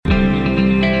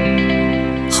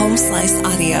Home Slice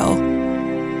Audio.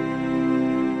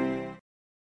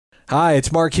 Hi, it's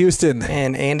Mark Houston.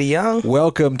 And Andy Young.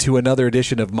 Welcome to another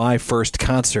edition of My First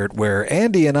Concert, where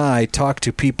Andy and I talk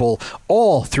to people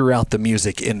all throughout the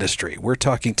music industry. We're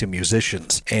talking to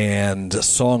musicians and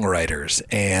songwriters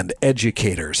and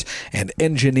educators and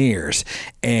engineers.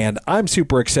 And I'm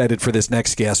super excited for this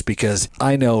next guest because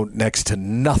I know next to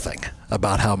nothing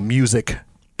about how music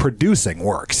producing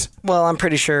works. Well, I'm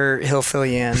pretty sure he'll fill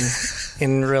you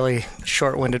in really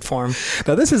short-winded form.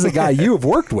 Now, this is a guy you have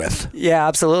worked with. Yeah,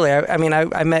 absolutely.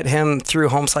 I met him through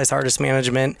Home Slice Artist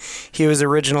Management. He was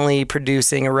originally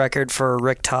producing a record for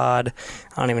Rick Todd.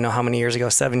 I don't even know how many years ago,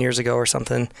 7 years ago or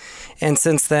something. And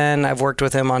since then, I've worked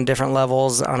with him on different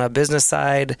levels on a business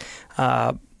side,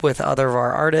 with other of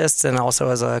our artists, and also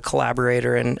as a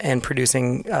collaborator and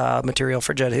producing material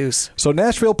for Judd Hoos. So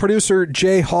Nashville producer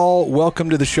Jay Hall, welcome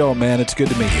to the show, man. It's good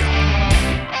to meet you.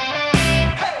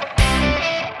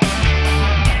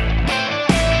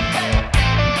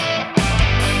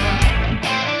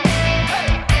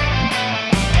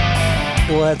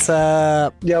 What's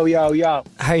up? Yo.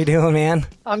 How you doing, man?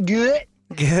 I'm good.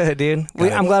 Good, dude.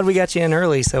 I'm glad we got you in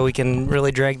early so we can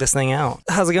really drag this thing out.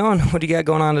 How's it going? What do you got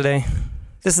going on today?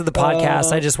 This is the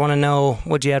podcast. I just want to know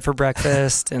what you had for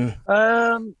breakfast. And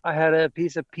I had a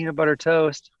piece of peanut butter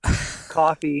toast,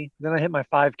 coffee. Then I hit my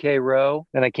 5K row.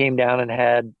 Then I came down and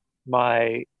had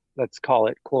my, let's call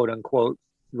it quote unquote,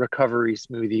 recovery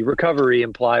smoothie. Recovery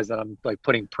implies that I'm like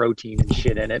putting protein and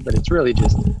shit in it, but it's really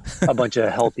just a bunch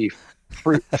of healthy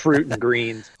fruit and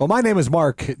greens. Well, my name is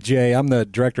Mark, Jay. I'm the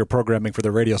director of programming for the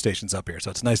radio stations up here,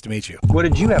 so it's nice to meet you. What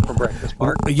did you have for breakfast,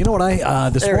 Mark? You know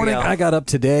what? This morning I got up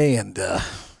today and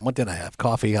what did I have?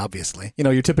 Coffee, obviously. You know,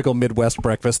 your typical Midwest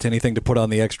breakfast, anything to put on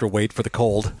the extra weight for the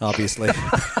cold, obviously.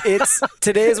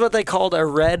 Today is what they called a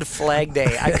red flag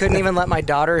day. I couldn't even let my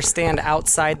daughter stand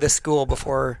outside the school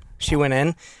before she went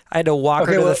in. I had to walk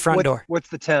her to the front door. What's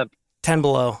the temp? 10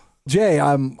 below. Jay,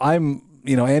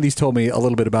 Andy's told me a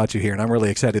little bit about you here, and I'm really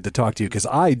excited to talk to you because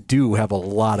I do have a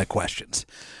lot of questions.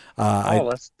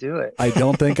 Let's do it. I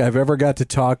don't think I've ever got to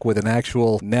talk with an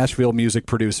actual Nashville music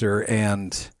producer,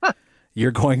 and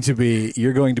you're going to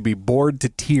be bored to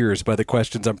tears by the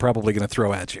questions I'm probably going to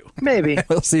throw at you. Maybe.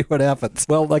 We'll see what happens.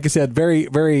 Well, like I said, very,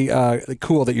 very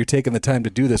cool that you're taking the time to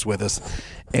do this with us.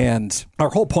 And our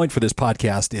whole point for this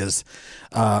podcast is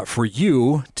for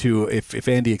you to, if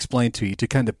Andy explained to you, to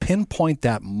kind of pinpoint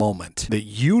that moment that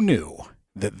you knew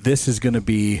that this is going to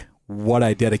be what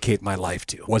I dedicate my life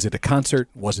to. Was it a concert?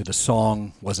 Was it a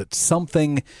song? Was it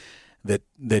something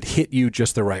that hit you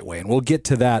just the right way? And we'll get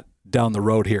to that down the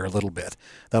road here a little bit.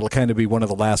 That'll kind of be one of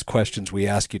the last questions we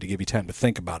ask you to give you time to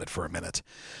think about it for a minute.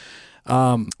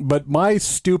 But my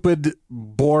stupid,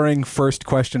 boring first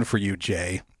question for you,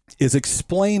 Jay, is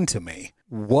explain to me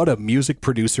what a music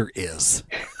producer is.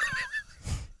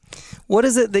 What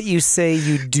is it that you say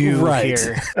you do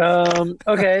here?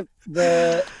 Okay.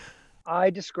 I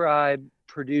describe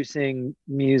producing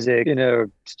music in a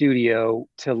studio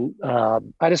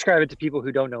I describe it to people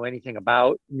who don't know anything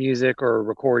about music or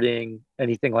recording,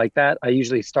 anything like that. I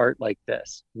usually start like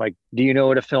this. Like, do you know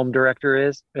what a film director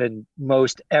is? And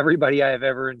most everybody I have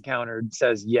ever encountered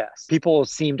says yes. People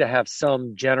seem to have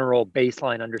some general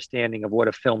baseline understanding of what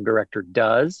a film director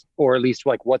does, or at least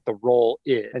like what the role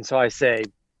is. And so I say,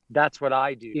 that's what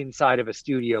I do inside of a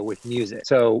studio with music.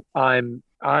 So I'm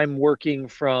working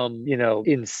from,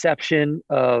 inception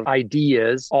of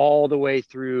ideas all the way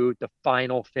through the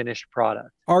final finished product.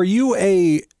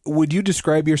 Would you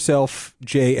describe yourself,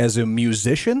 Jay, as a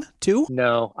musician too?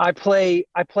 No, I play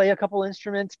a couple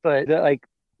instruments, but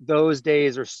those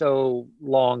days are so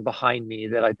long behind me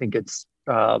that I think it's,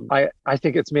 I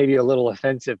think it's maybe a little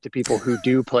offensive to people who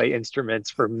do play instruments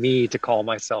for me to call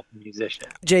myself a musician.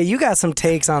 Jay, you got some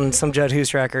takes on some Judd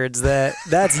Hoos records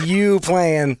that's you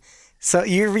playing. So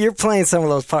you're playing some of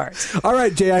those parts. All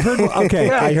right, Jay. I heard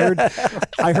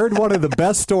one of the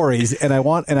best stories, and I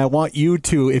want you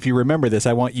to, if you remember this,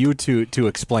 I want you to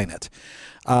explain it.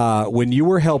 When you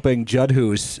were helping Judd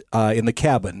Hoos in the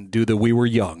Cabin do the "We Were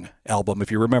Young" album, if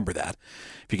you remember that,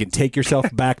 if you can take yourself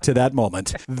back to that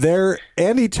moment,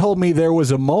 Andy told me there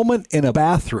was a moment in a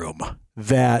bathroom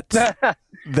that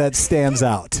stands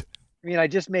out. I mean, I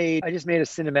just made a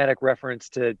cinematic reference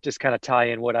to just kind of tie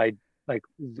in what I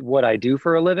do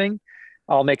for a living.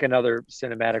 I'll make another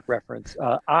cinematic reference.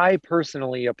 I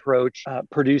personally approach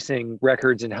producing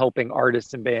records and helping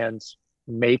artists and bands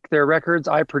make their records.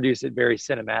 I produce it very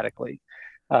cinematically.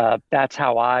 That's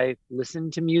how I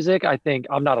listen to music. I think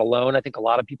I'm not alone. I think a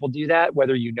lot of people do that,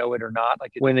 whether you know it or not.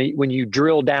 Like when you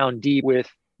drill down deep with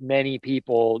many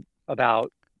people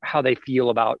about how they feel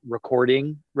about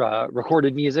recording,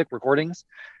 recorded music, recordings.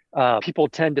 People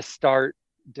tend to start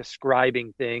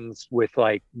describing things with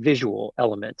like visual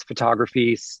elements,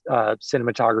 photography,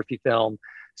 cinematography, film,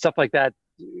 stuff like that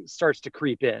starts to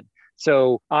creep in.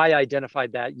 So I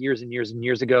identified that years and years and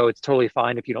years ago. It's totally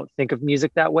fine if you don't think of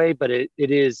music that way, but it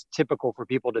is typical for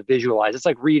people to visualize. It's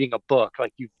like reading a book,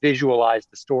 like you visualize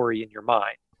the story in your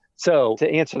mind. So to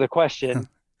answer the question,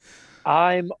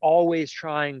 I'm always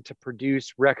trying to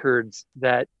produce records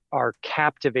that are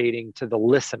captivating to the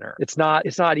listener. It's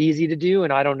not easy to do,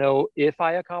 and I don't know if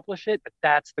I accomplish it, but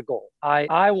that's the goal.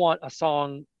 I want a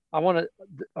song, I want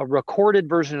a recorded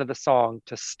version of the song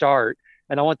to start,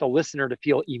 and I want the listener to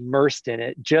feel immersed in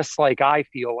it, just like I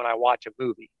feel when I watch a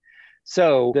movie.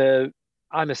 So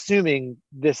I'm assuming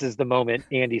this is the moment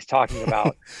Andy's talking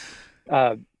about.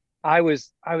 I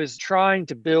was trying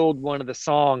to build one of the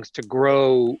songs to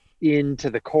grow into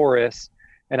the chorus,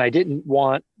 and I didn't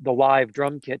want the live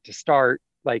drum kit to start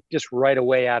like just right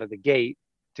away out of the gate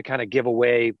to kind of give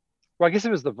away. Well, I guess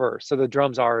it was the verse. So the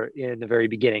drums are in the very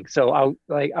beginning. So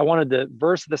I wanted the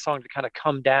verse of the song to kind of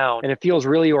come down, and it feels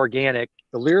really organic.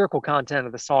 The lyrical content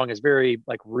of the song is very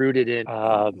like rooted in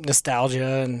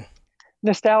nostalgia.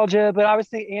 But I was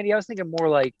thinking more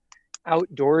like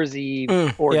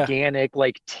outdoorsy, organic,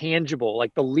 like tangible.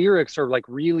 Like the lyrics are like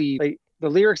really, like the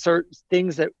lyrics are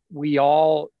things that we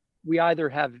either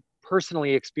have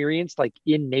personally experienced, like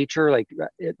in nature, like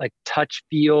touch,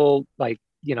 feel, like,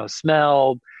 you know,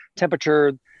 smell,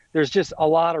 temperature. There's just a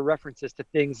lot of references to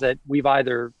things that we've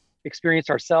either experienced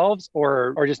ourselves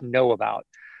or just know about.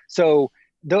 So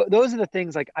those are the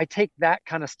things, like I take that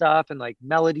kind of stuff and like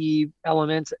melody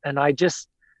elements, and I just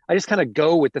kind of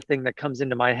go with the thing that comes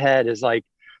into my head, is like,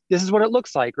 this is what it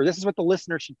looks like, or this is what the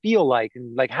listener should feel like.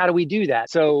 And like, how do we do that?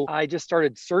 So I just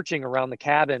started searching around the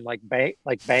cabin, like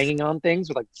banging on things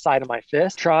with like the side of my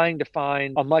fist, trying to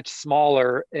find a much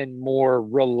smaller and more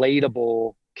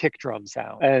relatable kick drum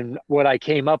sound. And what I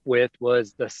came up with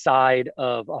was the side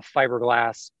of a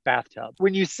fiberglass bathtub.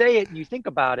 When you say it and you think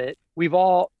about it, we've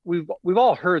all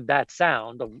heard that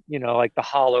sound of, you know, like the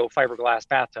hollow fiberglass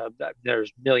bathtub.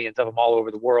 There's millions of them all over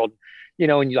the world, you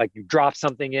know, and you drop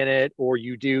something in it, or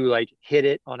you do like hit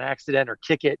it on accident or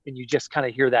kick it, and you just kind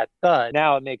of hear that thud.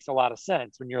 Now it makes a lot of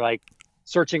sense when you're like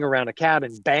searching around a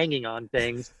cabin, banging on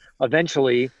things.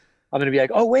 Eventually I'm going to be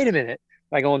like, oh, wait a minute.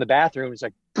 I go in the bathroom, it's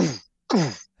like,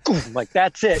 I'm like,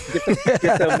 that's it.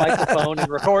 Get the microphone and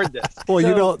record this. Well, so,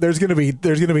 you know, there's going to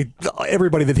be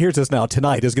everybody that hears this now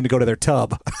tonight is going to go to their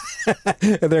tub,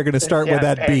 and they're going to start with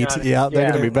that beat. Yeah, they're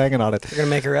going to be banging on it. They're going to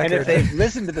make a record. And if they've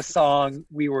listened to the song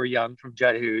 "We Were Young" from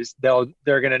Judd Hughes, they're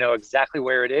going to know exactly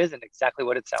where it is and exactly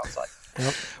what it sounds like.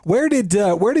 Yep.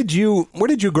 Where did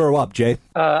you grow up, Jay?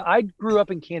 I grew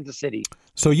up in Kansas City.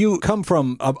 So you come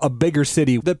from a bigger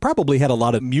city that probably had a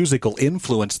lot of musical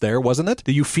influence there, wasn't it?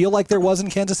 Do you feel like there was in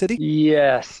Kansas City?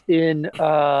 Yes.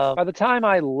 By the time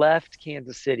I left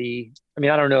Kansas City, I mean,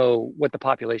 I don't know what the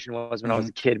population was when I was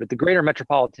a kid, but the greater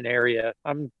metropolitan area,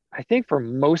 I think for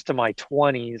most of my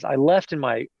 20s, I left in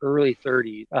my early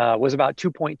 30s, was about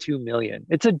 2.2 million.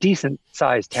 It's a decent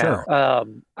sized town. Sure.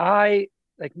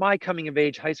 My coming of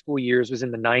age high school years was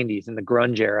in the 90s, in the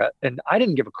grunge era. And I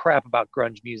didn't give a crap about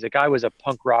grunge music. I was a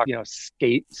punk rock,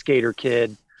 skater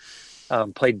kid,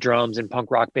 played drums in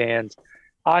punk rock bands.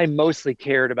 I mostly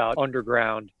cared about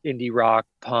underground indie rock,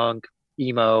 punk,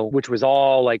 emo, which was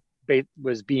all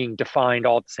was being defined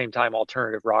all at the same time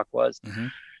alternative rock was.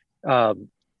 Mm-hmm.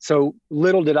 So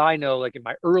little did I know, like in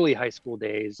my early high school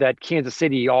days, that Kansas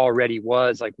City already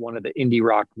was like one of the indie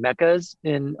rock meccas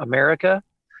in America.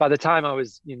 By the time I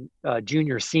was in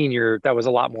junior, senior, that was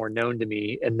a lot more known to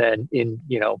me. And then in,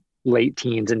 late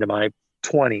teens into my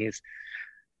 20s,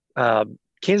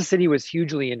 Kansas City was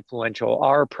hugely influential.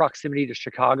 Our proximity to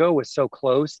Chicago was so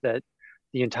close that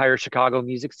the entire Chicago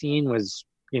music scene was,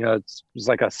 it was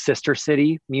like a sister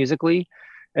city musically.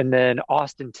 And then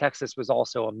Austin, Texas was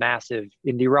also a massive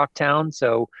indie rock town.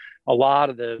 So a lot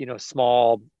of the,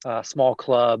 small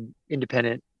club,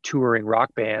 independent touring rock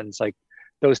bands, like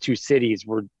those two cities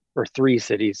or three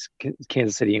cities,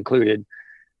 Kansas City included,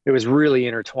 it was really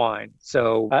intertwined.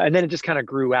 So, and then it just kind of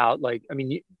grew out. Like, I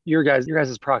mean, your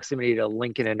guys' proximity to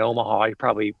Lincoln and Omaha, you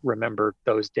probably remember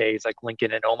those days, like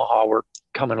Lincoln and Omaha were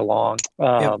coming along.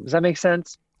 Yep. Does that make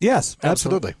sense? Yes,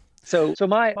 absolutely. So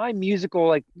my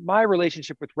musical, my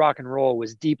relationship with rock and roll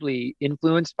was deeply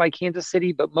influenced by Kansas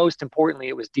City, but most importantly,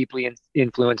 it was deeply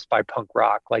influenced by punk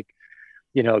rock.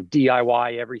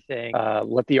 DIY everything,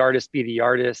 let the artist be the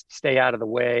artist, stay out of the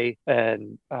way.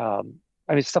 And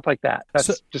I mean, stuff like that. That's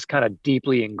So- just kind of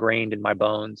deeply ingrained in my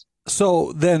bones.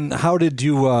 So then how did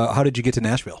you get to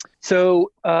Nashville?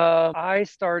 So I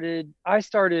started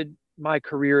my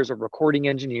career as a recording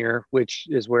engineer, which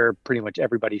is where pretty much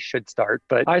everybody should start.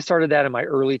 But I started that in my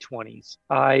early 20s.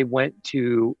 I went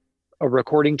to a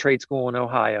recording trade school in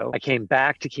Ohio. I came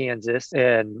back to Kansas,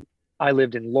 and I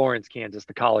lived in Lawrence, Kansas,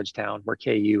 the college town where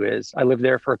KU is. I lived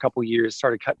there for a couple years,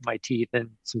 started cutting my teeth in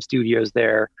some studios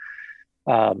there.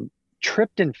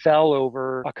 Tripped and fell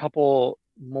over a couple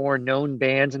more known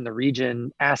bands in the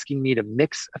region asking me to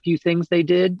mix a few things they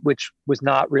did, which was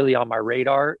not really on my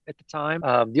radar at the time.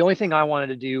 The only thing I wanted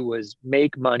to do was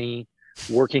make money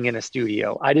working in a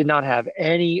studio. I did not have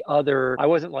any other, I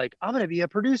wasn't like, I'm going to be a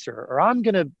producer, or I'm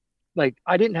going to, like,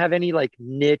 I didn't have any like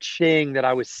niche thing that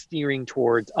I was steering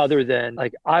towards other than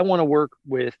like, I want to work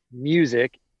with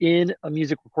music in a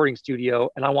music recording studio,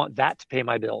 and I want that to pay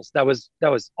my bills. That was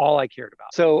all I cared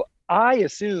about. So I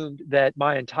assumed that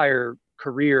my entire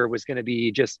career was going to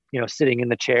be just, sitting in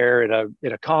the chair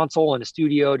at a console in a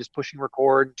studio, just pushing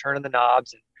record and turning the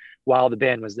knobs and while the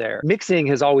band was there. Mixing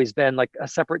has always been like a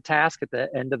separate task at the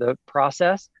end of the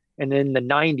process. And then the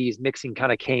 90s, mixing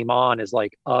kind of came on as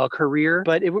like a career,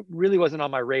 but it really wasn't on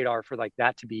my radar for like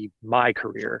that to be my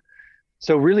career.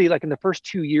 So really, like in the first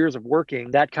 2 years of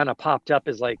working, that kind of popped up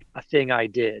as like a thing I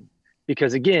did.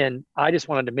 Because again, I just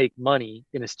wanted to make money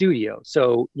in a studio.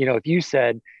 So, if you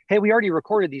said, hey, we already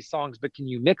recorded these songs, but can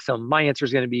you mix them? My answer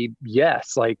is going to be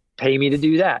yes, like pay me to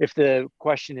do that. If the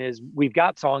question is, we've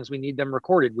got songs, we need them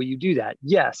recorded, will you do that?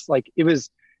 Yes, like it was,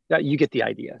 you get the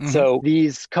idea. Mm-hmm. So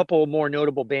these couple more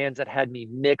notable bands that had me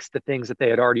mix the things that they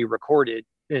had already recorded,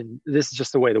 and this is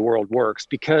just the way the world works,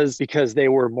 because they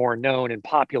were more known and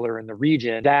popular in the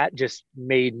region, that just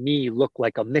made me look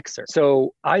like a mixer.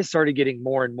 So I started getting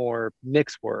more and more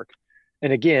mix work.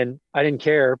 And again, I didn't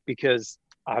care because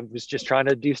I was just trying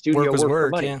to do studio work for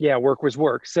money. Yeah, work was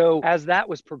work. So as that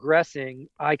was progressing,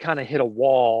 I kind of hit a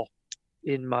wall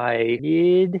in my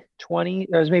mid-20s,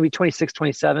 I was maybe 26,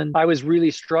 27. I was really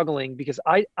struggling because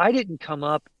I didn't come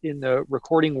up in the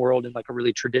recording world in like a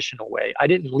really traditional way. I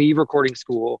didn't leave recording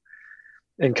school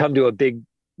and come to a big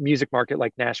music market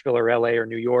like Nashville or LA or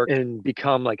New York and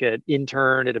become like an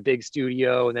intern at a big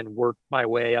studio and then work my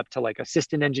way up to like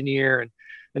assistant engineer and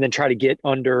then try to get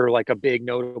under like a big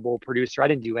notable producer. I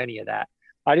didn't do any of that.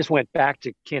 I just went back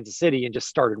to Kansas City and just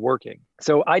started working.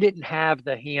 So I didn't have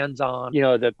the hands-on,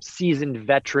 the seasoned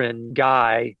veteran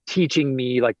guy teaching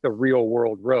me like the real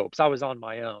world ropes. I was on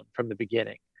my own from the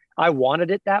beginning. I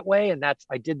wanted it that way, and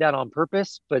I did that on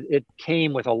purpose, but it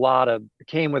came with a lot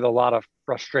of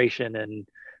frustration and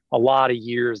a lot of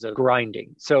years of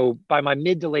grinding. So by my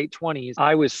mid to late 20s,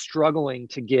 I was struggling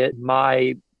to get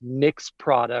my mix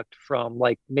product from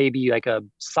like maybe like a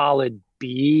solid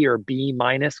B or B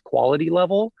minus quality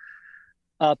level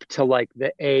up to like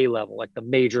the A level, like the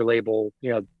major label,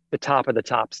 the top of the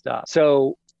top stuff.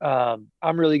 So I'm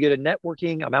really good at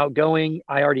networking. I'm outgoing.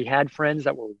 I already had friends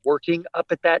that were working up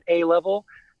at that A level.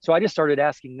 So I just started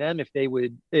asking them if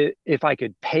I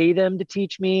could pay them to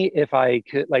teach me, if I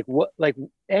could like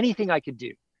anything I could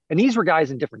do. And these were guys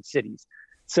in different cities.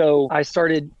 So I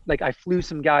started, I flew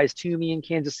some guys to me in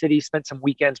Kansas City, spent some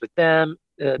weekends with them.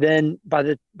 Then by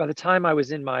the time I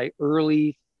was in my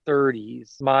early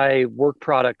 30s, my work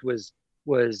product was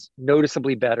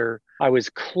noticeably better. I was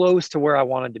close to where I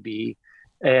wanted to be.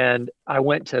 And I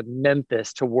went to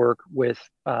Memphis to work with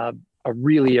a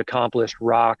really accomplished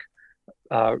rock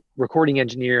recording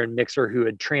engineer and mixer who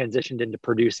had transitioned into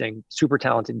producing, super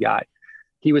talented guy.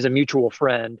 He was a mutual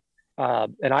friend.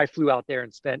 And I flew out there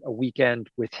and spent a weekend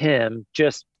with him,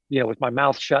 just, with my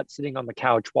mouth shut, sitting on the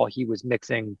couch while he was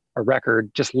mixing a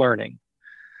record, just learning.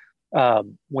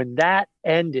 When that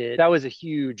ended, that was a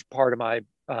huge part of my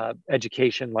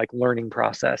education, learning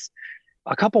process.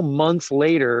 A couple months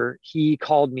later, he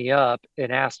called me up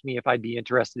and asked me if I'd be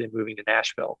interested in moving to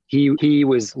Nashville. He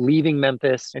was leaving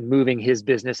Memphis and moving his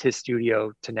business, his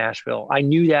studio, to Nashville. I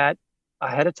knew that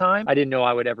ahead of time. I didn't know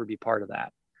I would ever be part of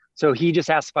that. So he just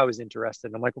asked if I was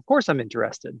interested. I'm like, of course I'm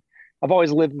interested. I've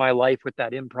always lived my life with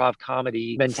that improv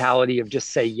comedy mentality of just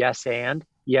say yes and.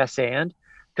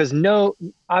 Because no,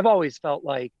 I've always felt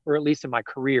like, or at least in my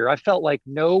career, I felt like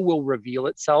no will reveal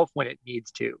itself when it needs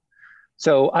to.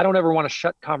 So I don't ever want to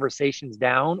shut conversations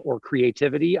down or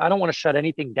creativity. I don't want to shut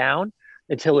anything down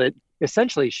until it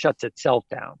essentially shuts itself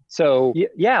down. So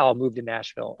yeah, I'll move to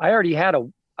Nashville. I already had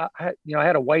I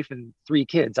had a wife and 3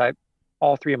 kids.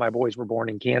 All 3 of my boys were born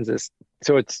in Kansas.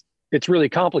 So it's really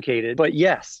complicated, but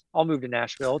yes, I'll move to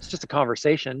Nashville. It's just a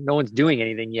conversation. No one's doing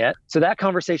anything yet. So that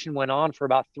conversation went on for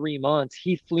about 3 months.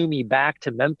 He flew me back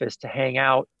to Memphis to hang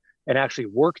out and actually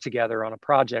work together on a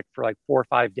project for like 4 or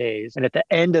 5 days. And at the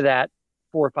end of that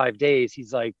 4 or 5 days,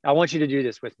 he's like, I want you to do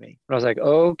this with me. And I was like,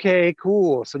 okay,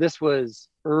 cool. So this was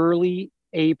early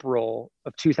April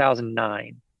of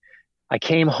 2009. I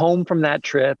came home from that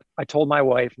trip. I told my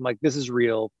wife, I'm like, this is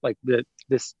real. Like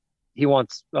this, he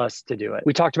wants us to do it.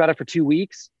 We talked about it for 2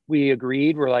 weeks. We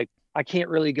agreed. We're like, I can't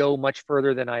really go much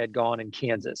further than I had gone in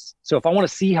Kansas. So if I want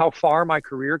to see how far my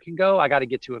career can go, I got to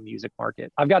get to a music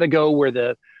market. I've got to go where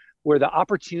the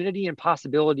opportunity and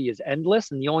possibility is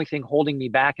endless. And the only thing holding me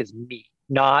back is me,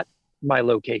 not my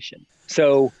location.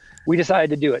 So we decided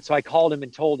to do it. So I called him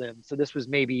and told him. So this was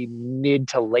maybe mid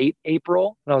to late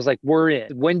April. And I was like, we're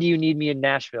in. When do you need me in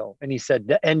Nashville? And he said,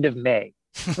 the end of May.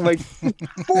 I'm like,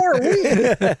 4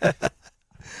 weeks.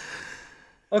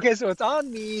 Okay, so it's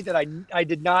on me that I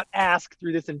did not ask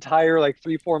through this entire like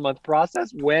 3-4 month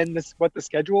process what the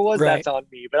schedule was. Right. That's on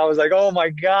me. But I was like, oh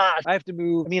my gosh, I have to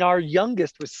move. I mean, our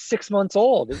youngest was 6 months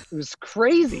old. It was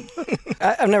crazy.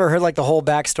 I've never heard like the whole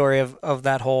backstory of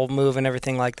that whole move and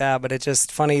everything like that, but it's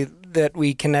just funny that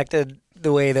we connected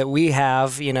the way that we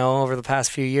have, over the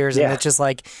past few years. Yeah. And it's just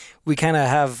like we kind of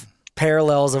have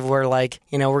parallels of where like,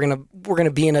 we're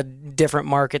gonna be in a different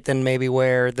market than maybe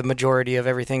where the majority of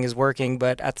everything is working,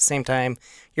 but at the same time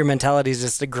your mentality is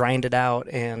just to grind it out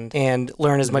and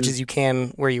learn as much as you can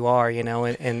where you are,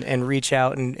 and reach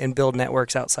out and build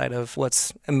networks outside of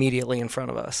what's immediately in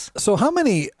front of us. So how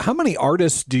many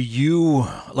artists do you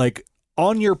like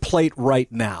on your plate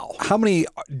right now? How many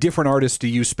different artists do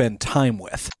you spend time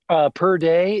with? Per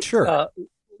day? Sure.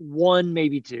 1,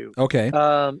 maybe 2. Okay.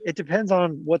 It depends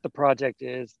on what the project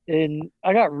is. And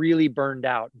I got really burned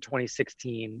out in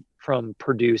 2016 from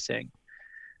producing.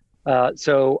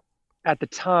 So at the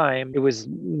time, it was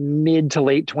mid to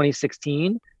late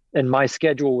 2016, and my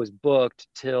schedule was booked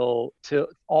till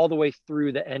all the way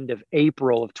through the end of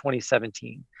April of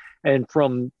 2017. And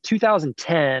from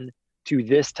 2010 to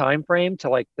this time frame to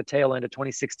like the tail end of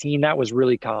 2016, that was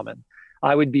really common.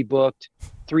 I would be booked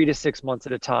 3 to 6 months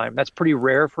at a time. That's pretty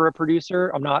rare for a producer.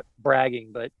 I'm not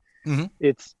bragging, but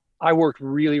I worked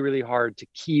really, really hard to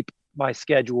keep my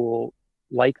schedule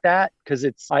like that, because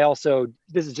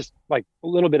this is just like a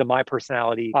little bit of my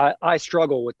personality. I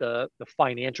struggle with the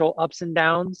financial ups and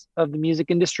downs of the music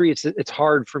industry. It's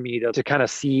hard for me to kind of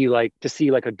see like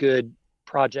a good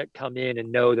project come in and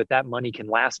know that money can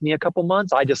last me a couple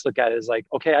months. I just look at it as like,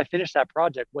 okay, I finished that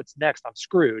project. What's next? I'm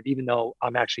screwed, even though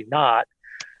I'm actually not.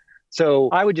 So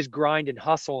I would just grind and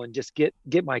hustle and just get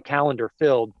my calendar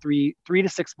filled 3 to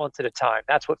 6 months at a time.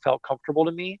 That's what felt comfortable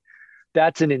to me.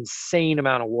 That's an insane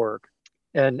amount of work.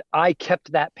 And I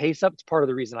kept that pace up. It's part of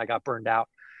the reason I got burned out.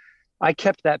 I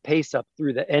kept that pace up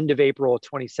through the end of April of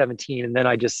 2017. And then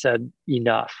I just said,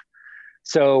 enough.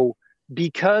 So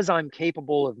because I'm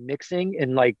capable of mixing,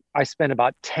 and like I spent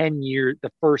about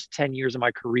the first 10 years of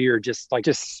my career, just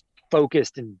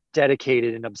focused and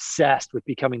dedicated and obsessed with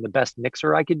becoming the best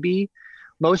mixer I could be.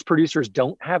 Most producers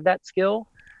don't have that skill.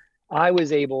 I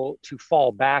was able to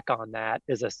fall back on that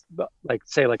as a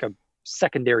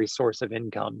secondary source of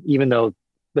income, even though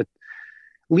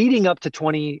leading up to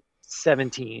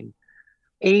 2017,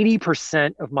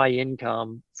 80% of my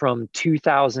income from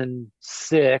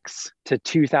 2006 to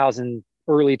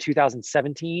early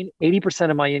 2017,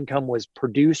 80% of my income was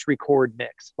produce, record,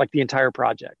 mix, like the entire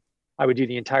project. I would do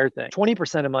the entire thing.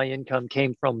 20% of my income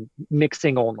came from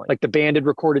mixing only. Like the band had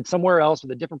recorded somewhere else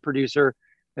with a different producer,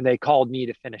 and they called me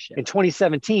to finish it. In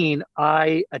 2017,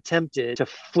 I attempted to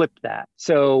flip that.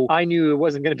 So I knew it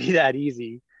wasn't going to be that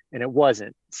easy, and it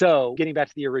wasn't. So getting back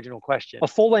to the original question, a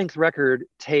full-length record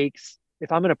takes,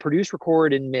 if I'm going to produce,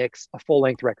 record, and mix a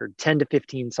full-length record, 10 to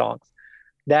 15 songs,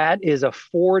 that is a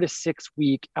 4 to 6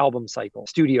 week album cycle,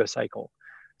 studio cycle.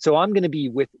 So I'm going to be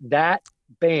with that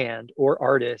band or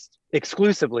artist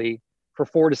exclusively for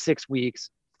 4 to 6 weeks,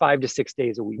 5 to 6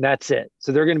 days a week. That's it.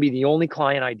 So they're going to be the only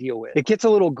client I deal with. It gets a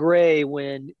little gray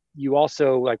when you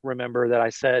also like remember that I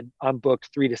said I'm booked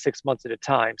 3 to 6 months at a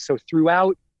time. So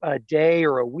throughout a day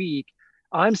or a week,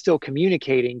 I'm still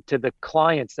communicating to the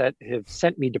clients that have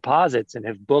sent me deposits and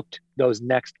have booked those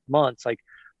next months. Like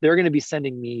they're going to be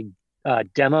sending me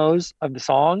demos of the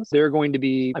songs. They're going to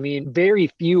be, very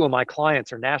few of my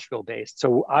clients are Nashville based.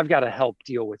 So I've got to help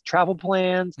deal with travel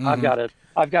plans. Mm-hmm.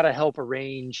 I've got to help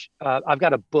arrange. I've got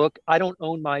to book. I don't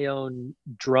own my own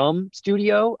drum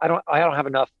studio. I don't have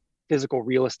enough physical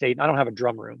real estate. I don't have a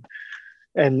drum room.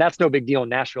 And that's no big deal in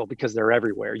Nashville because they're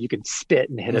everywhere. You can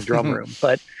spit and hit a drum room,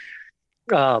 but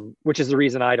which is the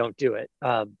reason I don't do it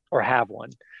or have one.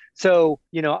 So,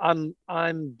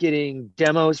 I'm getting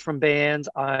demos from bands.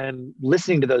 I'm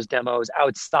listening to those demos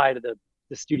outside of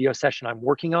the studio session I'm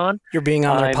working on. You're being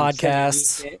on their I'm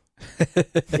podcasts.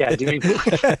 Yeah, doing.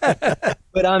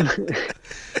 But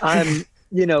I'm,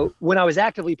 you know, when I was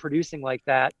actively producing like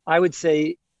that, I would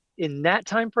say in that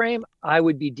time frame, I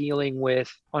would be dealing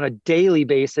with, on a daily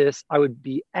basis, I would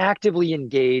be actively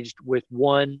engaged with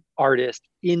one artist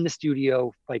in the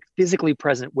studio, like physically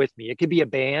present with me. It could be a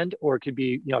band or it could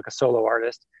be, you know, like a solo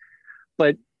artist.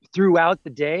 But throughout the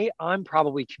day, I'm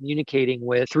probably communicating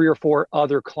with 3 or 4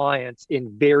 other clients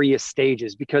in various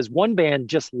stages because one band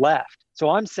just left. So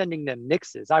I'm sending them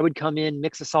mixes. I would come in,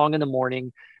 mix a song in the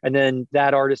morning, and then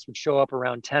that artist would show up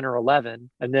around 10 or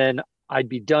 11. And then I'd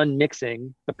be done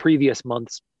mixing the previous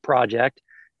month's project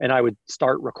and I would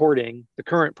start recording the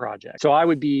current project. So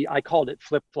I called it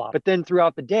flip flop. But then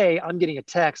throughout the day, I'm getting a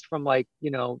text from like,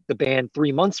 you know, the band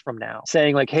 3 months from now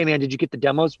saying like, hey man, did you get the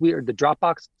demos or the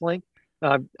Dropbox link?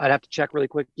 I'd have to check really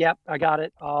quick. Yep, I got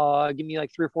it. Give me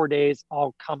like 3 or 4 days.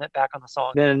 I'll comment back on the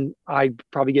song. Then I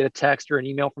probably get a text or an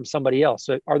email from somebody else.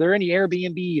 So are there any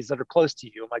Airbnbs that are close to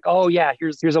you? I'm like, oh yeah,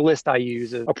 here's a list I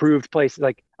use of approved places.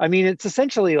 Like, I mean, it's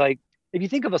essentially like, if you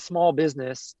think of a small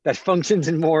business that functions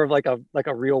in more of like a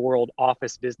real world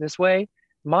office business way,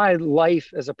 my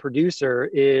life as a producer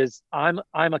is I'm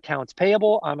accounts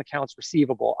payable, I'm accounts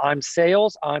receivable, I'm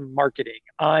sales, I'm marketing,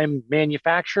 I'm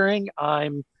manufacturing,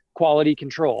 I'm quality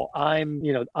control, I'm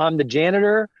the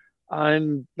janitor,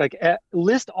 I'm like,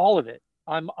 list all of it.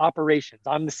 I'm operations,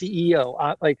 I'm the CEO.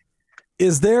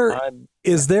 Is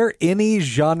there any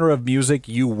genre of music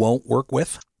you won't work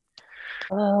with?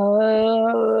 I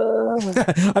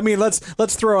mean, let's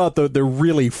throw out the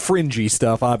really fringy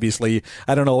stuff. Obviously,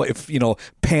 I don't know if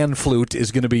pan flute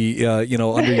is going to be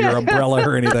under your umbrella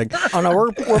or anything. Oh no,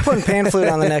 we're putting pan flute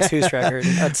on the next Who's record.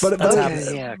 That's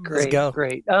happening. Yeah,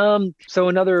 great. So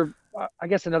another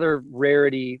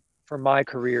rarity for my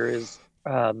career is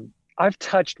I've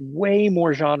touched way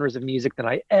more genres of music than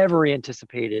I ever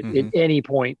anticipated at any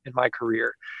point in my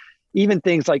career. Even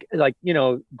things like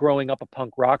growing up a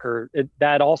punk rocker,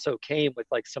 that also came with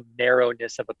like some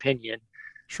narrowness of opinion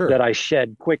that I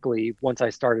shed quickly once I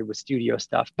started with studio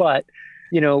stuff. But,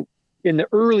 in the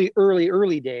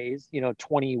early days,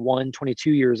 21,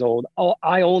 22 years old,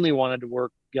 I only wanted to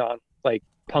work on like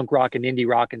punk rock and indie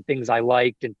rock and things I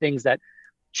liked and things that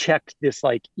checked this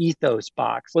like ethos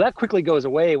box. Well, that quickly goes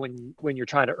away when you're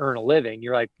trying to earn a living.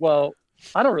 You're like, well,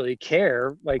 I don't really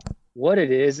care like what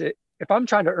it is. If I'm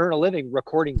trying to earn a living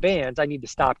recording bands, I need to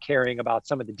stop caring about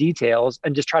some of the details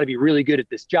and just try to be really good at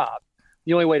this job.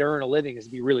 The only way to earn a living is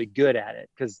to be really good at it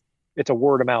because it's a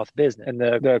word of mouth business, and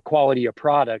the quality of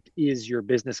product is your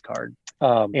business card,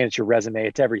 and it's your resume,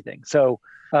 it's everything. So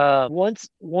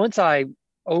once I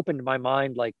opened my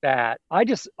mind like that, I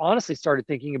just honestly started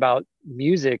thinking about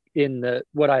music in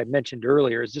what I mentioned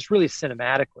earlier is just really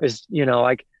cinematic. Is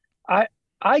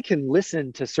I can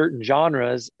listen to certain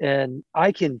genres and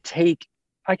I can take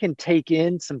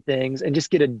in some things and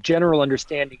just get a general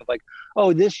understanding of like,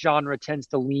 oh, this genre tends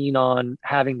to lean on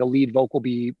having the lead vocal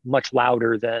be much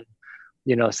louder than,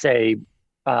 say,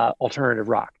 alternative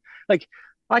rock. Like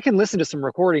I can listen to some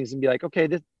recordings and be like, okay,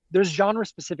 there's genre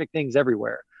specific things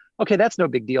everywhere. Okay, that's no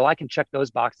big deal. I can check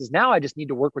those boxes. Now I just need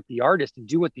to work with the artist and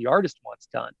do what the artist wants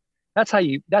done. That's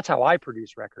how I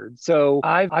produce records. So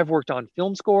I've worked on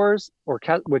film scores,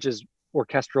 which is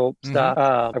orchestral stuff.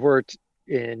 I've worked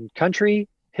in country,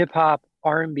 hip hop,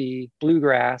 R&B,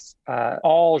 bluegrass,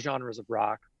 all genres of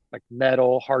rock, like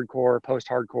metal, hardcore,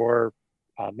 post-hardcore,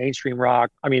 mainstream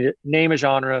rock. I mean, name a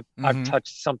genre, I've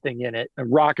touched something in it. And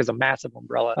rock is a massive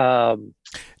umbrella.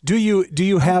 Do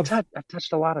you have? I've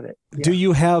touched a lot of it. Yeah. Do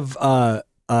you have a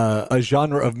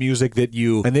genre of music that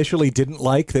you initially didn't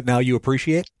like that now you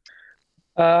appreciate?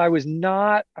 I've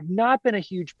not been a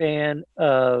huge fan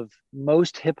of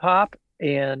most hip hop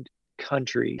and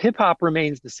country. Hip hop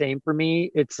remains the same for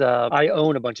me. I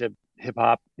own a bunch of hip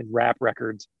hop and rap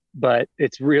records, but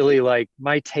it's really like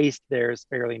my taste there is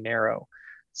fairly narrow.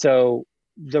 So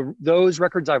those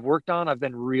records I've worked on, I've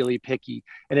been really picky,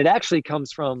 and it actually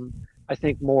comes from, I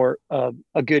think, more of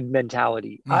a good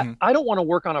mentality. I don't want to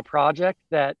work on a project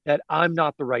that I'm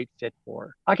not the right fit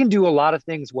for. I can do a lot of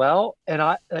things well,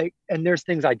 and there's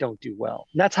things I don't do well.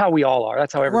 And that's how we all are.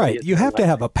 That's how everybody is. You have to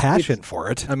have a passion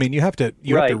for it. I mean, you have to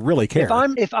really care.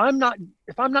 If I'm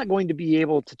not going to be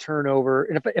able to turn over,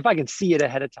 and if I can see it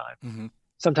ahead of time,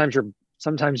 sometimes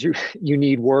you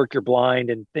need work, you're blind,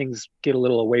 and things get a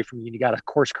little away from you, and you got to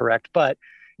course correct. But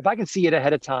if I can see it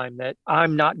ahead of time that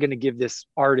I'm not going to give this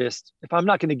artist, if I'm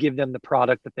not going to give them the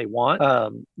product that they want,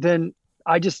 then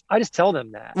I just tell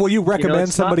them that. Will you recommend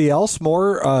somebody else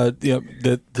more to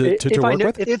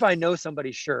work with? If I know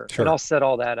somebody, sure. And I'll set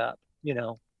all that up.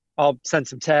 I'll send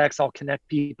some texts, I'll connect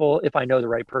people if I know the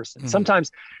right person. Mhm.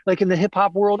 Sometimes, like in the hip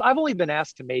hop world, I've only been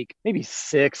asked to make maybe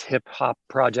 6 hip hop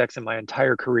projects in my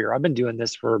entire career. I've been doing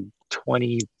this for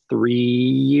 23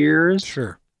 years,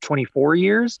 Sure. 24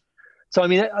 years. So, I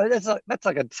mean, that's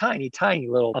like a tiny, tiny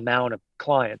little amount of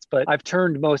clients, but I've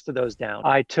turned most of those down.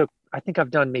 I think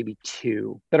I've done maybe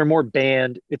 2 that are more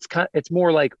band. It's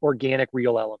more like organic,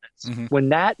 real elements. Mhm. When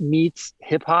that meets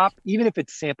hip hop, even if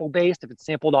it's sample based, if it's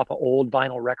sampled off of old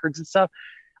vinyl records and stuff,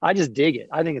 I just dig it.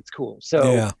 I think it's cool.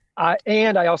 So Yeah.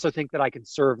 I also think that I can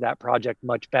serve that project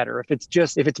much better.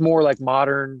 If it's more like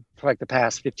modern, for like the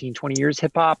past 15, 20 years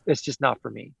hip hop, it's just not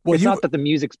for me. Well, It's not that the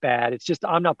music's bad. It's just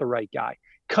I'm not the right guy.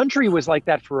 Country was like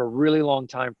that for a really long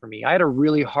time for me. I had a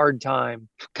really hard time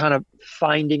kind of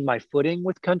finding my footing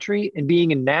with country, and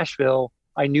being in Nashville,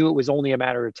 I knew it was only a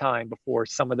matter of time before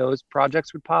some of those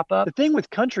projects would pop up. The thing with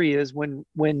country is when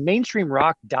mainstream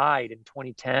rock died in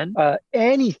 2010,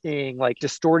 anything like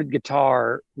distorted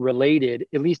guitar related,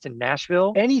 at least in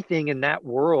Nashville, anything in that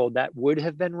world that would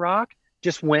have been rock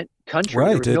just went country. Right.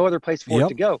 There was no other place for Yep. it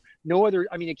to go. No other,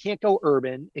 I mean, it can't go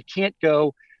urban. It can't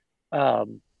go,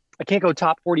 I can't go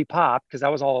top 40 pop because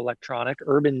that was all electronic.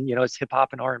 Urban, it's hip hop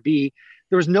and R&B.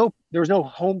 There was no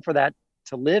home for that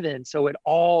to live in, so it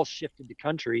all shifted to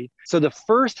country. So the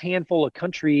first handful of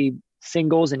country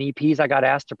singles and EPs I got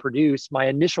asked to produce, my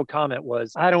initial comment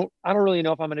was, I don't really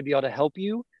know if I'm going to be able to help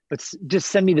you, but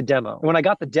just send me the demo. And when I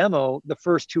got the demo, the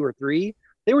first 2 or 3,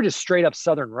 they were just straight up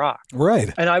Southern rock.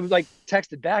 Right. And I was like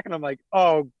texted back and I'm like,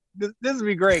 oh, this would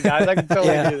be great, guys. I can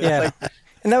totally do this. Yeah. Like,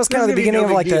 And that was kind of the This is beginning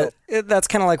gonna of be no like that's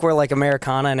kind of like where like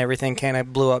Americana and everything kind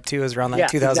of blew up too, is around like Yeah,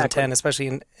 2010, exactly.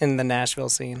 especially in the Nashville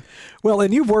scene. Well,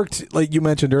 and you've worked, like you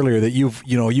mentioned earlier, that you've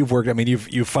worked. I mean,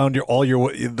 you've found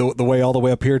the way all the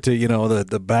way up here to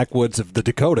the backwoods of the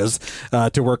Dakotas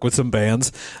to work with some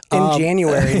bands In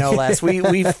January, no less.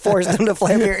 We forced them to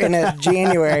fly up here in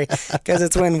January because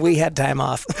it's when we had time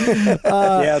off. yeah,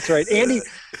 that's right.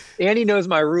 Andy knows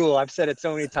my rule. I've said it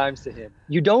so many times to him.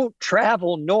 You don't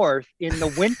travel north in the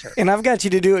winter. And I've got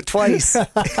you to do it twice.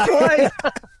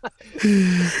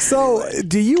 So,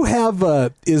 do you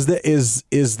have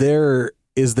is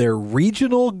there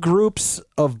regional groups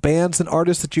of bands and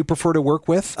artists that you prefer to work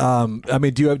with? I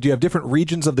mean, do you have different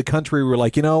regions of the country where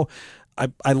like,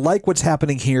 I like what's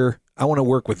happening here. I want to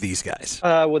work with these guys.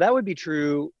 Well, that would be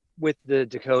true with the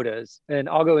Dakotas, and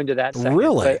I'll go into that second.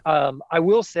 Really? But, I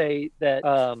will say that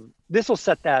this will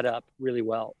set that up really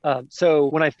well. So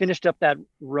when I finished up that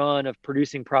run of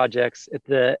producing projects at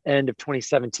the end of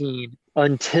 2017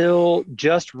 until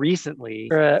just recently,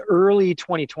 early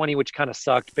 2020, which kind of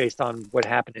sucked based on what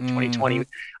happened in 2020,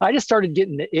 I just started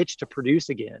getting the itch to produce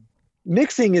again.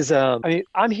 Mixing is, I mean,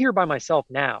 I'm here by myself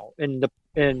now, and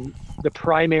the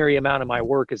primary amount of my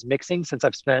work is mixing, since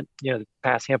I've spent, the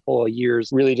past handful of years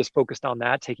really just focused on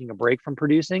that, taking a break from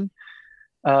producing.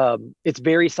 It's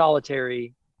very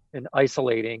solitary and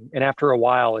isolating. And after a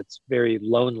while, it's very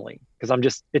lonely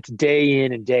because it's day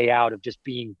in and day out of just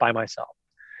being by myself.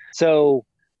 So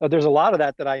there's a lot of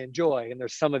that I enjoy. And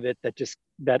there's some of it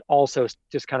that also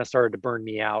just kind of started to burn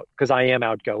me out because I am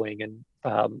outgoing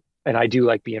and I do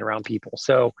like being around people.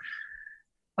 So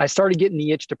I started getting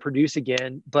the itch to produce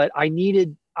again, but I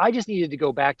just needed to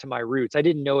go back to my roots. I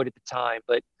didn't know it at the time,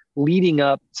 but leading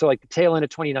up, so like the tail end of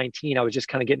 2019, I was just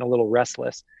kind of getting a little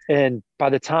restless. And by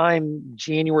the time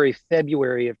January,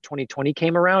 February of 2020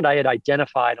 came around, I had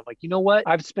identified, I'm like, you know what?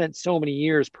 I've spent so many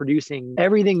years producing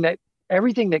everything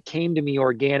that came to me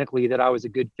organically that I was a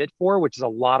good fit for, which is a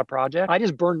lot of projects. I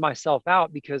just burned myself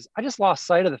out because I just lost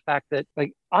sight of the fact that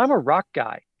like I'm a rock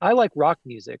guy. I like rock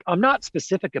music. I'm not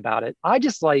specific about it. I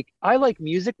like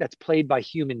music that's played by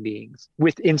human beings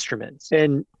with instruments.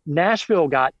 And Nashville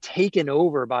got taken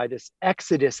over by this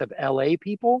exodus of LA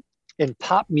people, and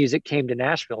pop music came to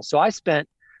Nashville. So I spent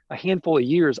a handful of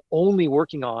years only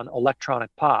working on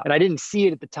electronic pop. And I didn't see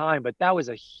it at the time, but that was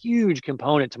a huge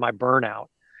component to my burnout.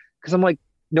 Because I'm like,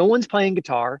 no one's playing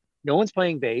guitar, no one's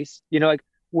playing bass.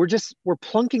 We're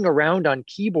plunking around on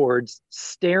keyboards,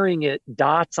 staring at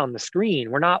dots on the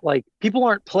screen. We're not like, people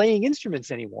aren't playing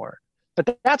instruments anymore.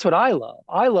 But that's what I love.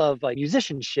 I love like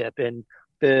musicianship and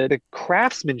the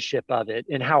craftsmanship of it,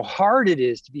 and how hard it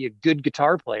is to be a good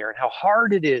guitar player, and how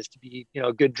hard it is to be,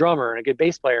 a good drummer and a good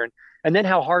bass player. And then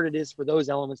how hard it is for those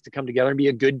elements to come together and be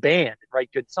a good band and write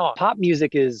good songs. Pop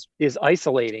music is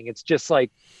isolating. It's just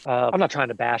like, I'm not trying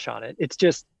to bash on it.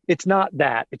 It's not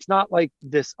that. It's not like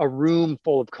a room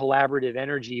full of collaborative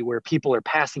energy where people are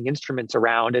passing instruments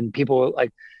around and people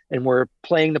and we're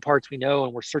playing the parts we know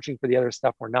and we're searching for the other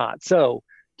stuff we're not. So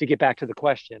to get back to the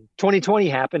question, 2020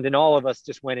 happened and all of us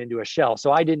just went into a shell.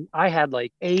 So I had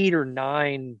like 8 or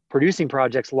 9 producing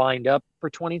projects lined up for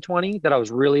 2020 that I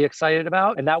was really excited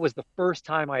about. And that was the first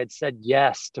time I had said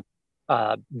yes to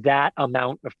that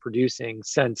amount of producing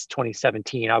since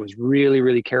 2017. I was really,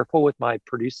 really careful with my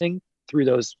producing through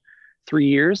those 3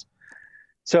 years.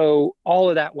 So all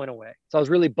of that went away. So I was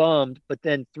really bummed, but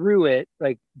then through it,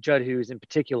 like Judd Hughes in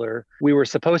particular, we were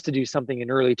supposed to do something in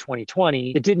early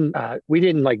 2020. We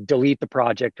didn't like delete the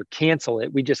project or cancel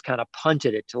it. We just kind of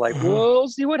punted it to like, we'll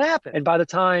see what happened. And by the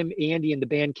time Andy and the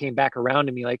band came back around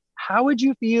to me, like, how would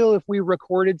you feel if we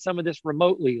recorded some of this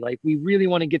remotely? Like, we really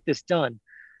want to get this done.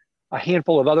 A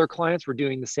handful of other clients were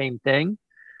doing the same thing.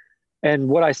 And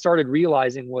what I started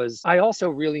realizing was I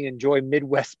also really enjoy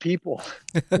Midwest people,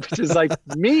 which is like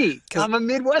me. I'm a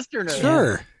Midwesterner.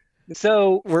 Sure.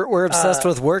 So we're obsessed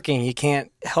with working. You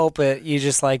can't help it. You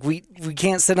just like, we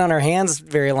can't sit on our hands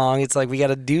very long. It's like, we got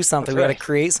to do something. We got to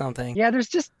create something. Yeah. There's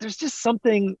just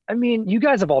something. I mean, you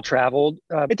guys have all traveled.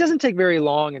 It doesn't take very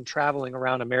long in traveling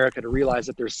around America to realize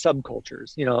that there's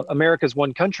subcultures. You know, America's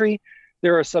one country.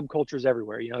 There are subcultures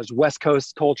everywhere. You know, there's West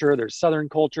Coast culture, there's Southern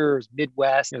culture, there's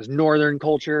Midwest, there's Northern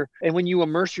culture. And when you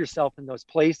immerse yourself in those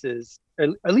places,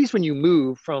 at least when you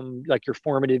move from like your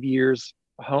formative years,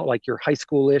 like your high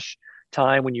school-ish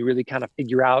time, when you really kind of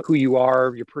figure out who you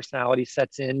are, your personality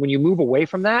sets in. When you move away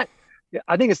from that,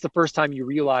 I think it's the first time you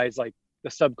realize like the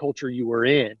subculture you were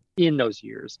in those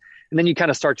years. And then you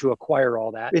kind of start to acquire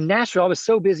all that. In Nashville, I was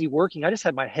so busy working. I just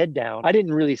had my head down. I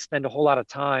didn't really spend a whole lot of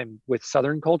time with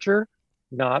Southern culture.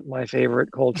 Not my favorite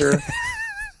culture.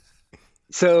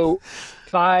 So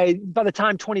by the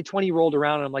time 2020 rolled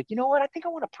around, I'm like, you know what? I think I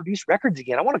want to produce records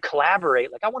again. I want to collaborate.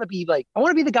 Like I want to be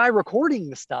the guy recording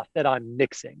the stuff that I'm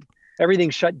mixing. Everything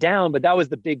shut down, but that was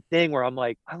the big thing where I'm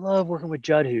like, I love working with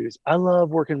Judd Hughes. I love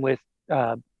working with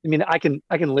I can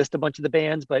list a bunch of the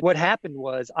bands, but what happened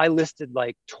was I listed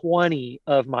like 20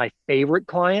 of my favorite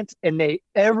clients, and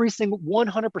every single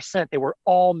 100%, they were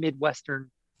all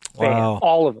Midwestern bands,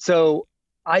 all of them. So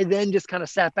I then just kind of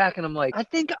sat back and I'm like, I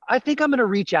think I'm going to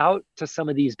reach out to some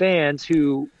of these bands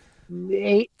who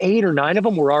 8 or 9 of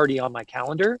them were already on my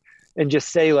calendar, and just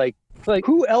say like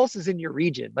who else is in your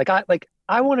region?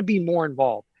 I want to be more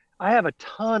involved. I have a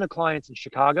ton of clients in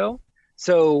Chicago.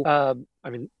 So,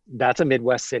 that's a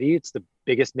Midwest city. It's the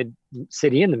biggest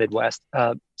city in the Midwest.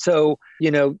 So,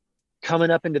 coming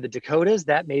up into the Dakotas,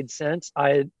 that made sense.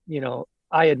 I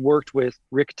had worked with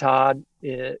Rick Todd.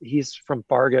 He's from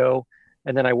Fargo.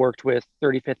 And then I worked with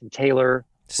 35th and Taylor,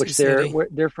 which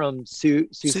they're from Sioux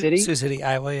City. Sioux City,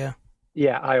 Iowa, yeah.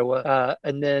 Yeah, Iowa.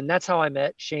 And then that's how I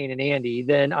met Shane and Andy.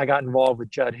 Then I got involved with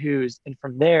Judd Hughes. And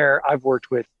from there, I've worked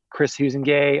with Chris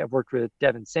Husengay. I've worked with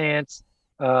Devin Sants.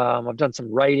 I've done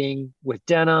some writing with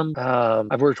Denim.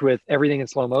 I've worked with Everything in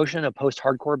Slow Motion, a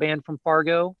post-hardcore band from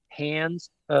Fargo. Hands,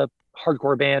 a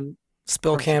hardcore band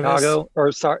Spill from Canvas. Chicago.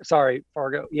 Or sorry,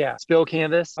 Fargo. Yeah, Spill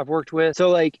Canvas I've worked with. So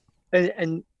like,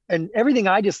 and everything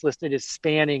I just listed is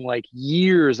spanning like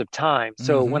years of time.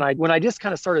 So when I just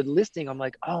kind of started listing, I'm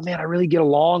like, oh man, I really get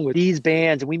along with these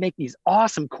bands, and we make these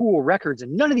awesome, cool records,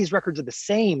 and none of these records are the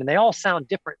same, and they all sound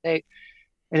different.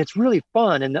 And it's really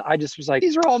fun. And I just was like,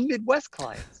 these are all Midwest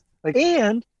clients. Like,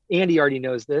 and Andy already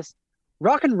knows this.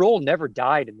 Rock and roll never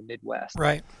died in the Midwest.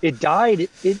 Right. It died.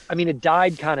 It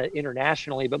died kind of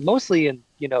internationally, but mostly in,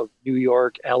 New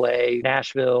York, LA,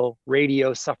 Nashville.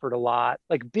 Radio suffered a lot.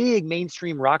 Like big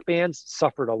mainstream rock bands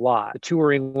suffered a lot. The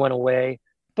touring went away,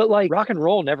 but like rock and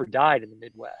roll never died in the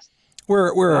Midwest.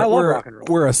 We're rock and roll.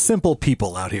 We're a simple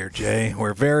people out here, Jay.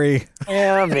 We're very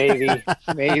maybe.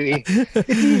 It's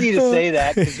easy to say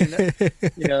that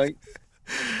 'cause,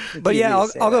 But yeah,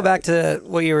 I'll go back to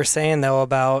what you were saying though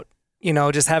about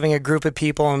just having a group of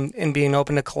people and being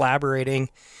open to collaborating.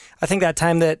 I think that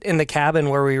time that in the cabin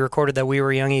where we recorded that We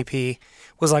Were Young EP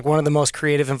was like one of the most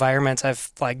creative environments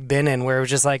I've like been in, where it was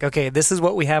just like, okay, this is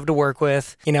what we have to work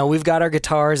with. We've got our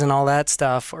guitars and all that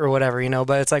stuff or whatever,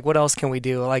 but it's like, what else can we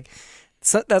do? Like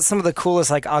that's some of the coolest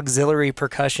like auxiliary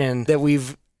percussion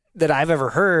that I've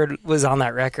ever heard was on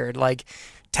that record. Like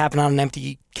tapping on an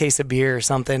empty case of beer or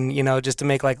something, just to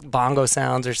make like bongo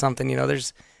sounds or something,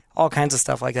 there's all kinds of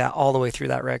stuff like that all the way through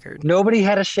that record. Nobody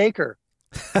had a shaker.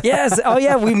 Yes. Oh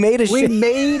yeah. We made a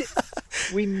shaker.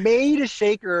 We made a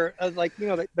shaker of like,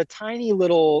 the tiny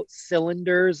little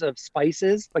cylinders of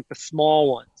spices, like the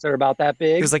small ones that are about that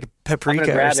big. It was like a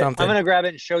paprika or something. I'm going to grab it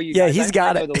and show you. Yeah, guys. he's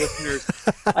got I it.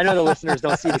 I know the listeners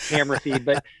don't see the camera feed,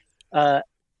 but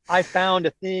I found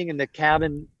a thing in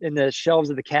the shelves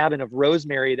of the cabin of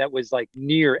rosemary that was like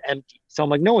near empty. So I'm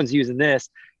like, no one's using this.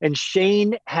 And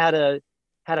Shane had a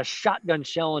had a shotgun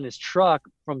shell in his truck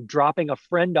from dropping a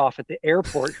friend off at the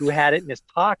airport who had it in his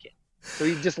pocket. So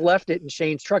he just left it in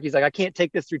Shane's truck. He's like, I can't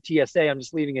take this through TSA. I'm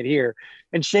just leaving it here.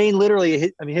 And Shane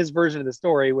literally, his version of the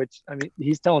story, which,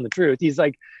 he's telling the truth. He's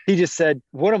like, he just said,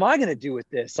 what am I going to do with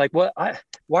this? Like, why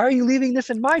are you leaving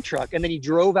this in my truck? And then he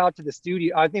drove out to the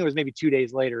studio. I think it was maybe 2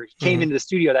 days later. He came into the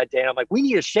studio that day and I'm like, we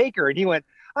need a shaker. And he went,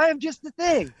 I have just the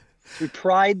thing. We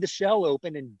pried the shell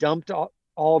open and dumped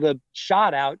all the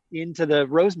shot out into the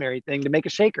rosemary thing to make a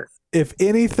shaker. If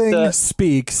anything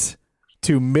speaks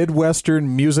to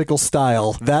Midwestern musical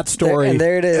style, that story. And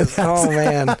there it is. Oh,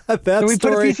 man. So we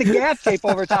put a piece of gaff tape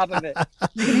over top of it.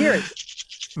 You can hear it.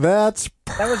 That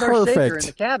was our shaker in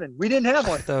the cabin. We didn't have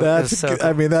one.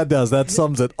 That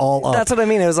sums it all up. That's what I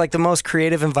mean. It was like the most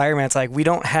creative environment. It's like, we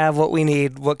don't have what we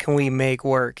need. What can we make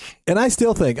work? And I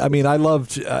still think, I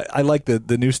like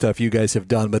the new stuff you guys have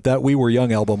done, but that We Were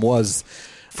Young album was,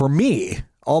 for me,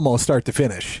 almost start to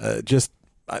finish.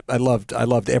 I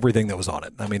loved everything that was on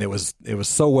it. I mean, it was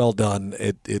so well done.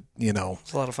 It's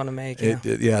a lot of fun to make.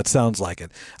 It sounds like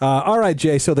it. All right,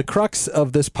 Jay. So the crux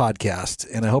of this podcast,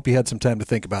 and I hope you had some time to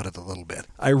think about it a little bit.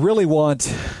 I really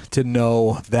want to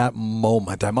know that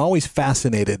moment. I'm always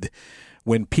fascinated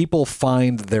when people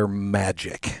find their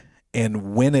magic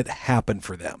and when it happened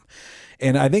for them.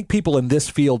 And I think people in this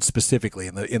field specifically,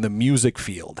 in the music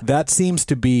field, that seems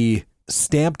to be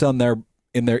stamped on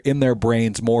in their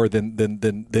brains more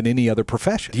than any other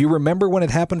profession. Do you remember when it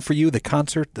happened for you? The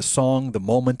concert, the song, the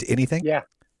moment, anything? Yeah.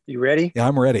 You ready? Yeah,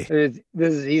 I'm ready.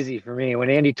 This is easy for me. When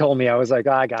Andy told me, I was like,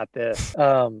 I got this.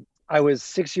 I was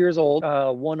 6 years old.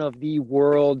 One of the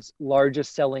world's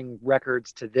largest selling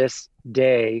records to this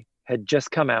day had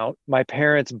just come out. My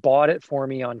parents bought it for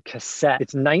me on cassette.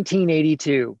 It's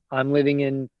 1982. I'm living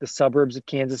in the suburbs of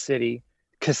Kansas City.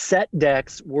 Cassette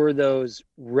decks were those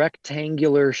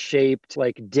rectangular shaped,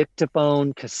 like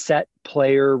dictaphone cassette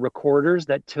player recorders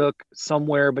that took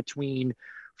somewhere between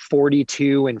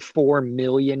 42 and 4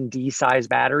 million D-size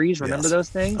batteries. Remember those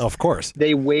things? Of course.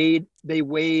 They weighed,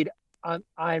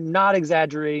 I'm not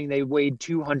exaggerating, they weighed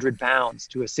 200 pounds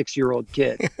to a 6-year-old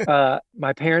kid.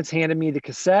 My parents handed me the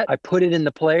cassette. I put it in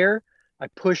the player. I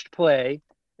pushed play.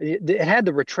 It had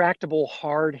the retractable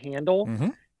hard handle. Mm-hmm.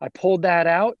 I pulled that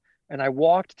out. And I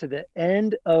walked to the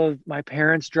end of my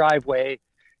parents' driveway.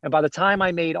 And by the time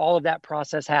I made all of that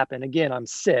process happen, again, I'm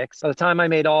 6. By the time I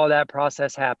made all of that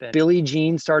process happen, Billie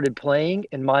Jean started playing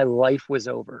and my life was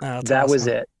over. That was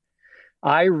it.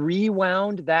 I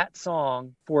rewound that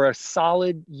song for a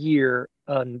solid year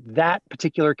on that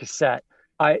particular cassette.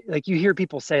 You hear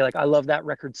people say, like, I love that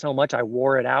record so much, I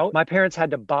wore it out. My parents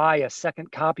had to buy a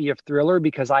second copy of Thriller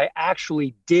because I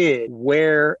actually did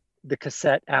wear the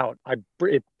cassette out.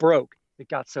 It broke. It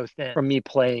got so thin from me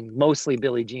playing mostly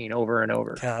Billie Jean over and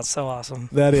over. Yeah, that's so awesome.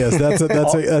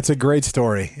 That's a great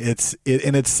story. That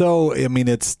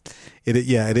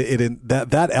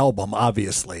album,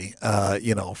 obviously,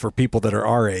 for people that are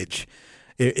our age,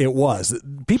 it was.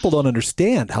 People don't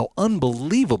understand how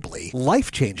unbelievably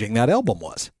life-changing that album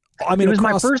was. I mean, it was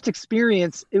my first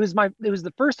experience. It was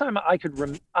the first time I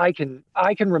can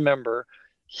remember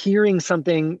hearing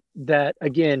something that,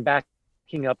 again,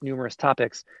 backing up numerous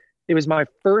topics, it was my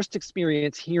first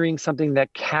experience hearing something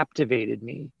that captivated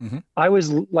me. Mm-hmm. I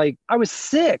was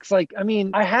 6.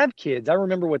 I have kids. I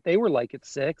remember what they were like at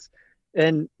 6.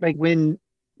 And like when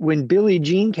Billie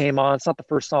Jean came on, it's not the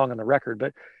first song on the record,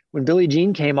 but when Billie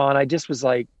Jean came on, I just was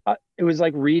like, it was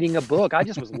like reading a book. I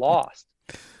just was lost.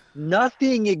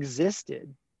 Nothing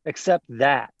existed except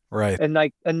that. Right. And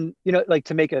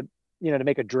to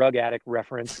make a drug addict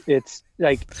reference, it's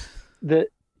like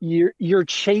you're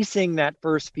chasing that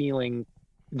first feeling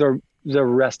the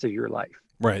rest of your life.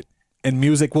 Right. And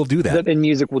music will do that. And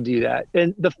music will do that.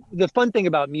 And the fun thing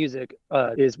about music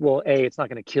is, well, A, it's not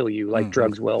going to kill you like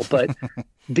drugs will, but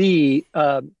B,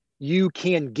 you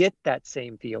can get that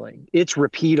same feeling. It's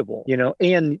repeatable,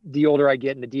 and the older I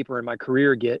get and the deeper in my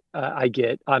career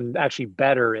I'm actually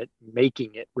better at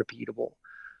making it repeatable.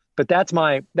 But that's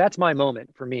my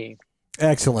moment for me.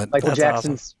 Excellent.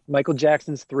 Michael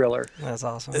Jackson's Thriller. That's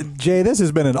awesome. Jay, this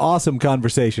has been an awesome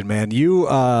conversation, man.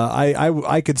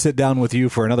 I could sit down with you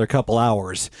for another couple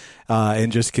hours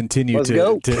and just continue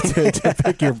to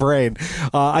pick your brain.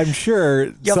 I'm sure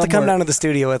you have to come down to the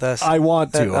studio with us. I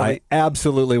want to. I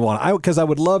absolutely want to. Because I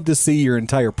would love to see your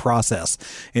entire process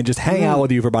and just hang out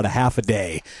with you for about a half a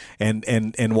day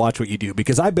and watch what you do.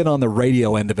 Because I've been on the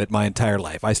radio end of it my entire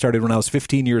life. I started when I was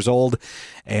 15 years old,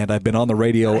 and I've been on the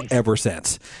radio ever since.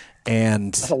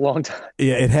 And That's a long time.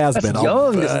 Yeah, it has That's been.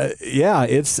 young. Yeah,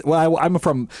 it's well. I'm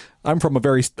from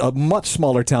a much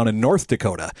smaller town in North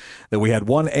Dakota that we had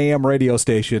one AM radio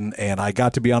station, and I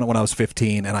got to be on it when I was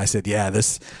 15. And I said, "Yeah,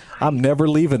 I'm never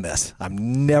leaving this.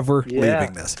 I'm never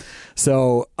leaving this."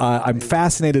 So I'm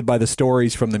fascinated by the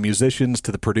stories from the musicians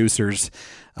to the producers.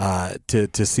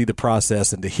 To see the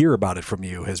process and to hear about it from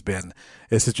you has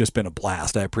just been a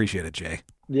blast. I appreciate it, Jay.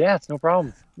 Yeah, it's no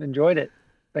problem. Enjoyed it.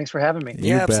 Thanks for having me.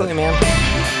 Yeah, absolutely, man.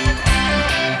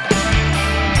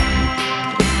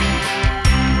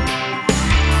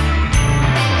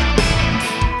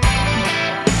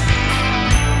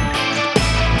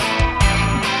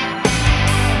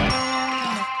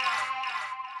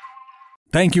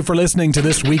 Thank you for listening to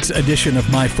this week's edition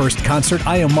of My First Concert.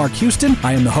 I am Mark Houston.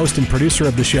 I am the host and producer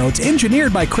of the show. It's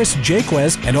engineered by Chris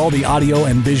Jaquez, and all the audio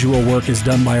and visual work is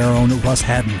done by our own Russ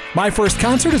Haddon. My First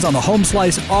Concert is on the Home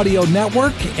Slice Audio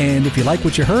Network, and if you like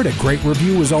what you heard, a great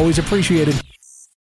review is always appreciated.